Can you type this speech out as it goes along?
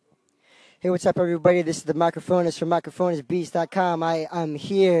Hey, what's up, everybody? This is the Microphonist from microphoneistbeats.com. I am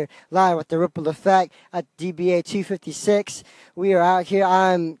here live with the Ripple Effect at DBA 256. We are out here.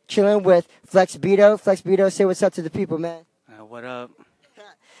 I'm chilling with Flex Beto. Flex Beto, say what's up to the people, man. What up?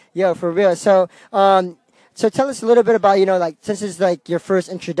 Yo, for real. So tell us a little bit about, like, since it's like your first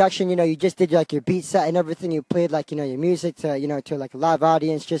introduction, you just did like your beat set and everything. You played like, your music to, to like a live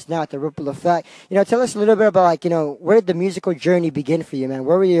audience just now at the Ripple Effect. Tell us a little bit about like, where did the musical journey begin for you, man?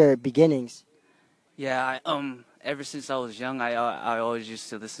 Where were your beginnings? Yeah, ever since I was young, I always used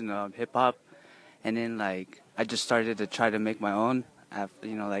to listen to hip hop, and then like I just started to try to make my own,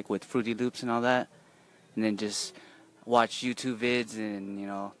 like with Fruity Loops and all that, and then just watch YouTube vids, and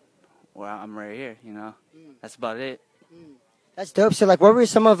where I'm right here. That's about it. That's dope. So, like, what were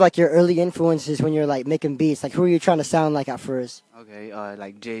some of like your early influences when you're like making beats? Like, who were you trying to sound like at first? Okay,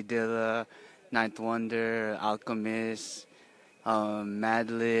 like Jay Dilla, Ninth Wonder, Alchemist,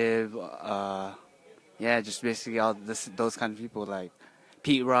 Madlib, yeah, just basically those kind of people like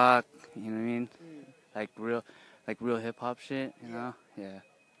Pete Rock. You know what I mean? Like real hip hop shit. Yeah.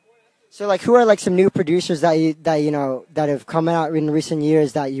 So, like, who are like some new producers that have come out in recent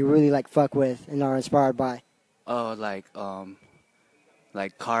years that you really like fuck with and are inspired by? Oh, like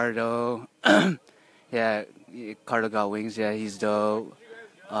Cardo. Yeah, Cardo got wings. Yeah, he's dope.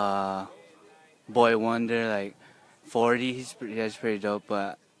 Uh, Boy Wonder, like 40. He's pretty dope.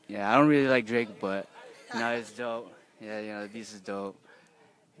 But yeah, I don't really like Drake, but it's dope. Yeah, the beast is dope.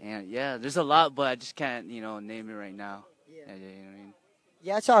 And yeah, there's a lot, but I just can't name it right now. Yeah, you know what I mean.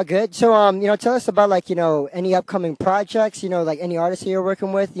 Yeah, it's all good. So, tell us about like any upcoming projects. Like any artists that you're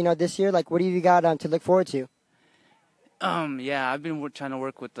working with. This year. Like, what do you got to look forward to? Yeah, I've been trying to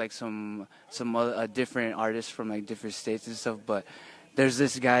work with like some other, different artists from like different states and stuff. But there's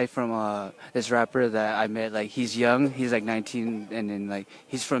this guy from this rapper that I met. Like he's young, he's like 19, and then like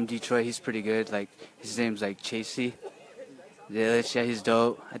he's from Detroit. He's pretty good. Like his name's like Chasey. Yeah, he's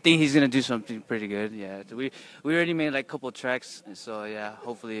dope. I think he's gonna do something pretty good. Yeah, we already made like a couple tracks, so yeah,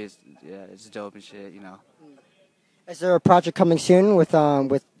 hopefully it's dope and shit. Is there a project coming soon with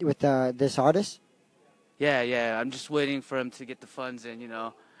this artist? Yeah. I'm just waiting for him to get the funds, and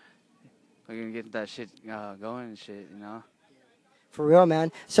we're gonna get that shit going and shit. For real,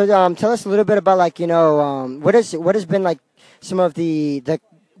 man. So, tell us a little bit about like what has been like some of the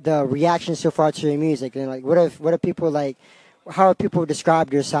reactions so far to your music, and like what have people like, how have people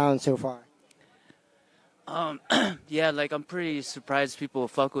described your sound so far? Yeah, like I'm pretty surprised people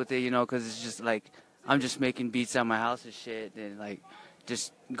fuck with it, because it's just like I'm just making beats at my house and shit, and like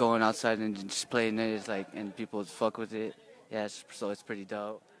just going outside and just playing it is like, and people fuck with it. Yeah, so it's pretty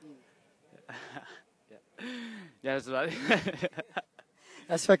dope. Yeah, yeah, that's about it.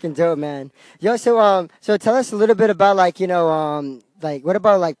 That's fucking dope, man. Yo, so tell us a little bit about like like what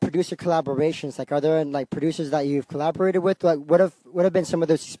about like producer collaborations? Like, are there like producers that you've collaborated with? Like, what have been some of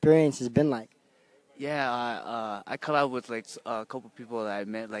those experiences been like? Yeah, I collab with like a couple people that I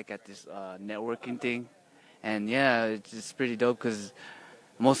met like at this networking thing, and yeah, it's pretty dope because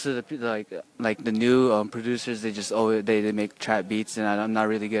most of the people like the new producers, they just always they make trap beats, and I'm not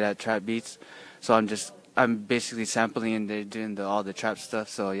really good at trap beats, so I'm basically sampling and they're doing all the trap stuff.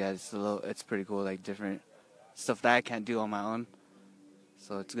 So yeah, it's pretty cool, like different stuff that I can't do on my own.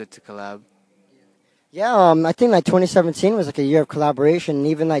 So it's good to collab. Yeah, I think like 2017 was like a year of collaboration, and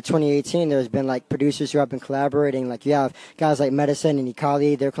even like 2018, there's been like producers who have been collaborating. Like you have guys like Medicine and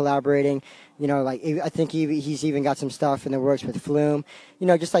Ikali, they're collaborating. Like I think he's even got some stuff in the works with Flume.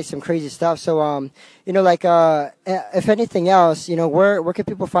 Just like some crazy stuff. So like if anything else, where can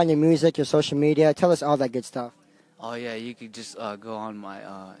people find your music, your social media? Tell us all that good stuff. Oh yeah, you could just go on my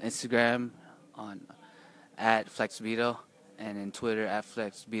Instagram on at FlexBeto, and then Twitter at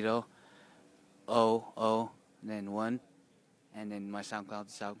FlexBeto. and then one, and then my SoundCloud,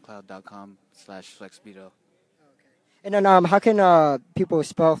 soundcloud.com/FlexBeto. And then how can people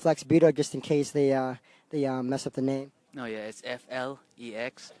spell Flex Beto just in case they mess up the name? No, yeah, it's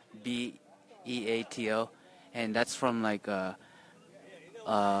FLEXBEATO, and that's from like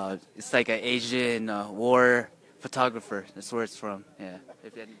it's like an Asian war photographer. That's where it's from. Yeah,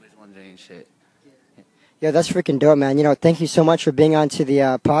 if anybody's wondering and shit. Yeah, that's freaking dope, man. Thank you so much for being on to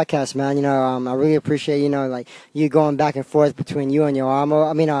the podcast, man. I really appreciate, like you going back and forth between you and your amo.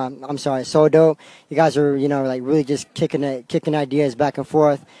 I mean, I'm sorry, so dope. You guys are, like really just kicking ideas back and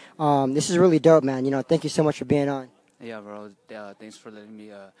forth. This is really dope, man. Thank you so much for being on. Yeah, bro. Thanks for letting me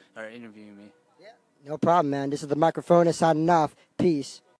or interviewing me. No problem, man. This is the microphone. It's signing off. Peace.